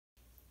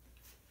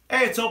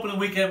Hey, it's opening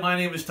weekend. My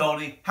name is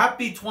Tony.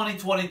 Happy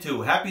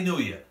 2022. Happy New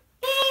Year.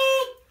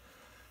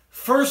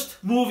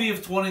 First movie of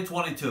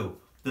 2022,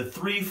 The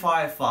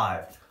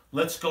 355.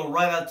 Let's go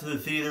right out to the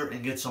theater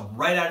and get some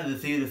right out of the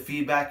theater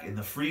feedback in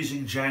the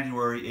freezing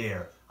January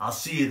air. I'll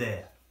see you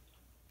there.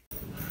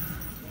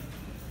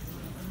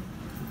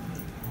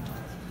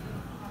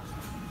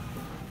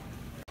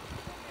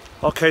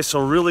 Okay, so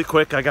really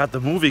quick, I got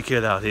the movie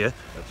kit out here.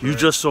 That's you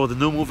just saw the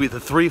new movie, The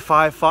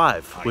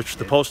 355, which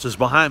the poster's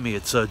behind me.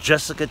 It's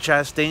Jessica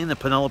Chastain and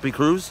Penelope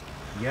Cruz.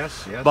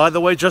 Yes, yes. By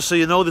the way, just so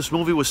you know, this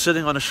movie was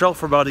sitting on a shelf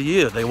for about a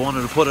year. They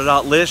wanted to put it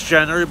out last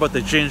January, but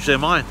they changed their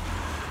mind.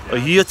 Yeah. A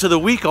year to the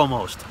week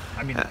almost.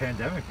 I mean, the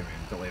pandemic,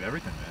 delayed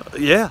everything,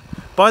 man. Yeah.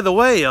 By the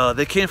way,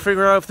 they can't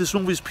figure out if this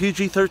movie's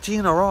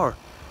PG-13 or R.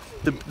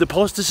 The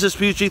poster says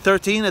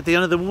PG-13. At the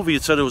end of the movie,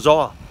 it said it was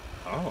R.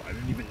 Oh, I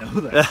didn't even know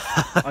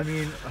that. I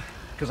mean,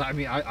 because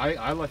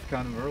I left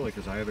kind of early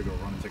because I had to go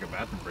run and take a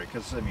bathroom break.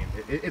 Because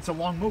it's a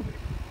long movie.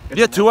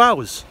 Yeah, 2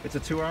 hours. It's a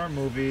 2-hour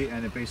movie,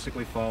 and it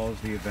basically follows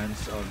the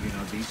events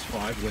of these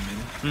 5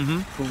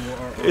 women who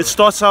are. It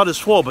starts out as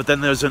 4, but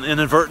then there's an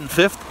inadvertent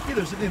 5th. Yeah,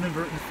 there's an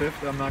inadvertent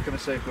 5th. I'm not going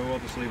to say who. I'll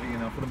just leave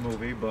it, for the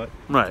movie. But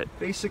right.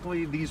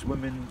 Basically, these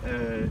women,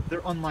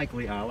 they're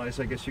unlikely allies,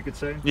 I guess you could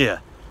say. Yeah.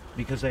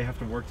 Because they have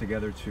to work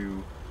together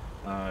to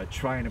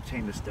try and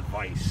obtain this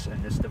device,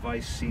 and this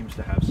device seems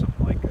to have some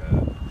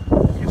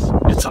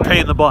it's a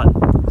pain in the butt.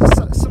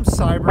 Some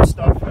cyber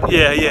stuff.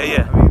 Yeah. I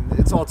mean,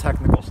 it's all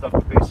technical stuff,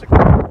 but basically,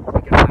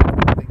 it can hack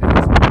anything that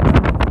has to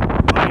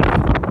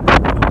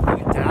bring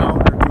it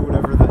down or do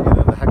whatever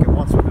the heck it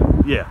wants with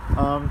it. Yeah.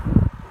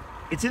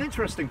 It's an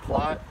interesting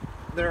plot.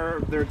 There are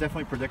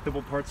definitely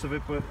predictable parts of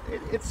it, but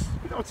it's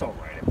it's all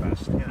right at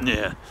best.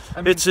 Yeah.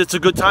 I mean, it's a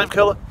good time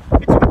killer.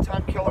 It's a good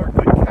time killer,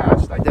 good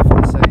cast. I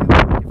definitely say if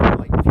you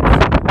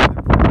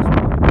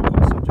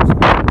also just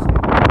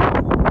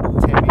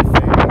Tammy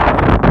Faye.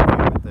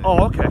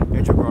 Oh, okay.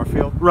 Andrew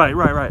Garfield.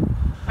 Right.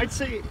 I'd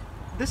say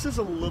this is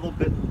a little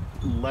bit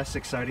less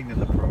exciting than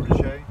The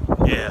Protege.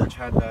 Yeah. Which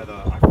had that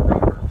I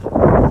forgot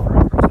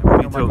her.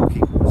 Me too. Michael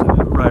Keaton was in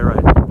it.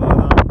 Right. But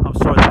I'm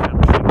sorry.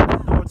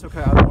 no, it's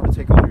okay. I don't want to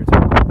take all your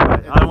time.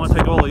 I don't want to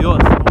take all of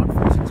yours.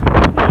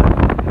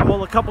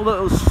 Well, a couple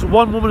of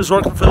one woman is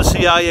working for the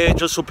CIA,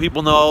 just so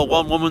people know.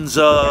 One woman's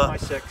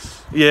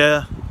MI6.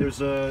 Yeah. There's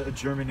a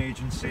German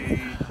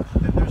agency.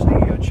 Then there's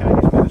the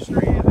Chinese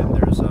ministry, and then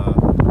there's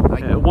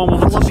one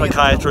woman's a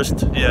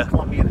psychiatrist. Yeah.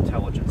 Colombian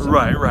intelligence.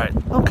 Right.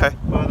 Okay.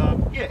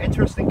 But yeah,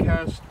 interesting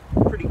cast,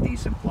 pretty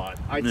decent plot.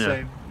 I'd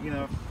say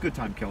good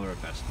time killer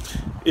at best.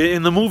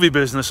 In the movie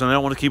business, and I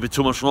don't want to keep it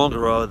too much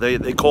longer,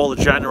 they call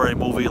the January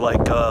movie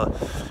like,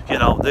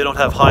 they don't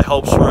have high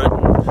hopes for it.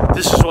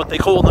 This is what they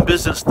call in the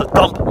business the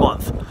dump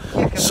month.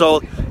 Yeah,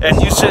 so,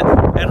 and you said,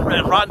 and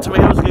Rotten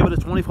Tomatoes gave it a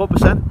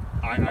 24%?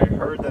 I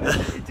heard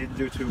that it didn't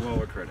do too well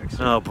with critics.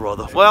 Oh,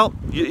 brother. Well,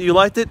 you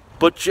liked it,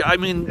 but I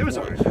mean, it was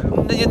alright.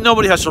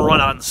 Nobody has to run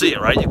out and see it,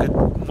 right? You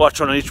could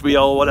watch it on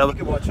HBO or whatever. You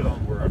can watch it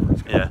on wherever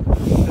it's going. Yeah.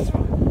 That's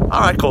fine.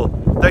 All right, cool.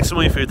 Thanks so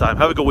much for your time.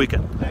 Have a good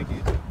weekend. Thank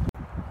you.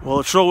 Well,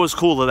 it sure was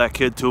cool of that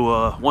kid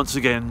to, once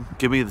again,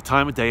 give me the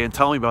time of day and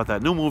tell me about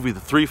that new movie,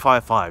 The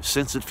 355.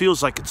 Since it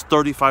feels like it's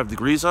 35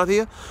 degrees out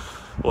here,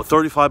 or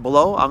 35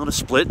 below, I'm going to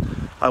split.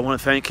 I want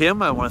to thank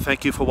him. I want to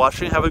thank you for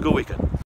watching. Have a good weekend.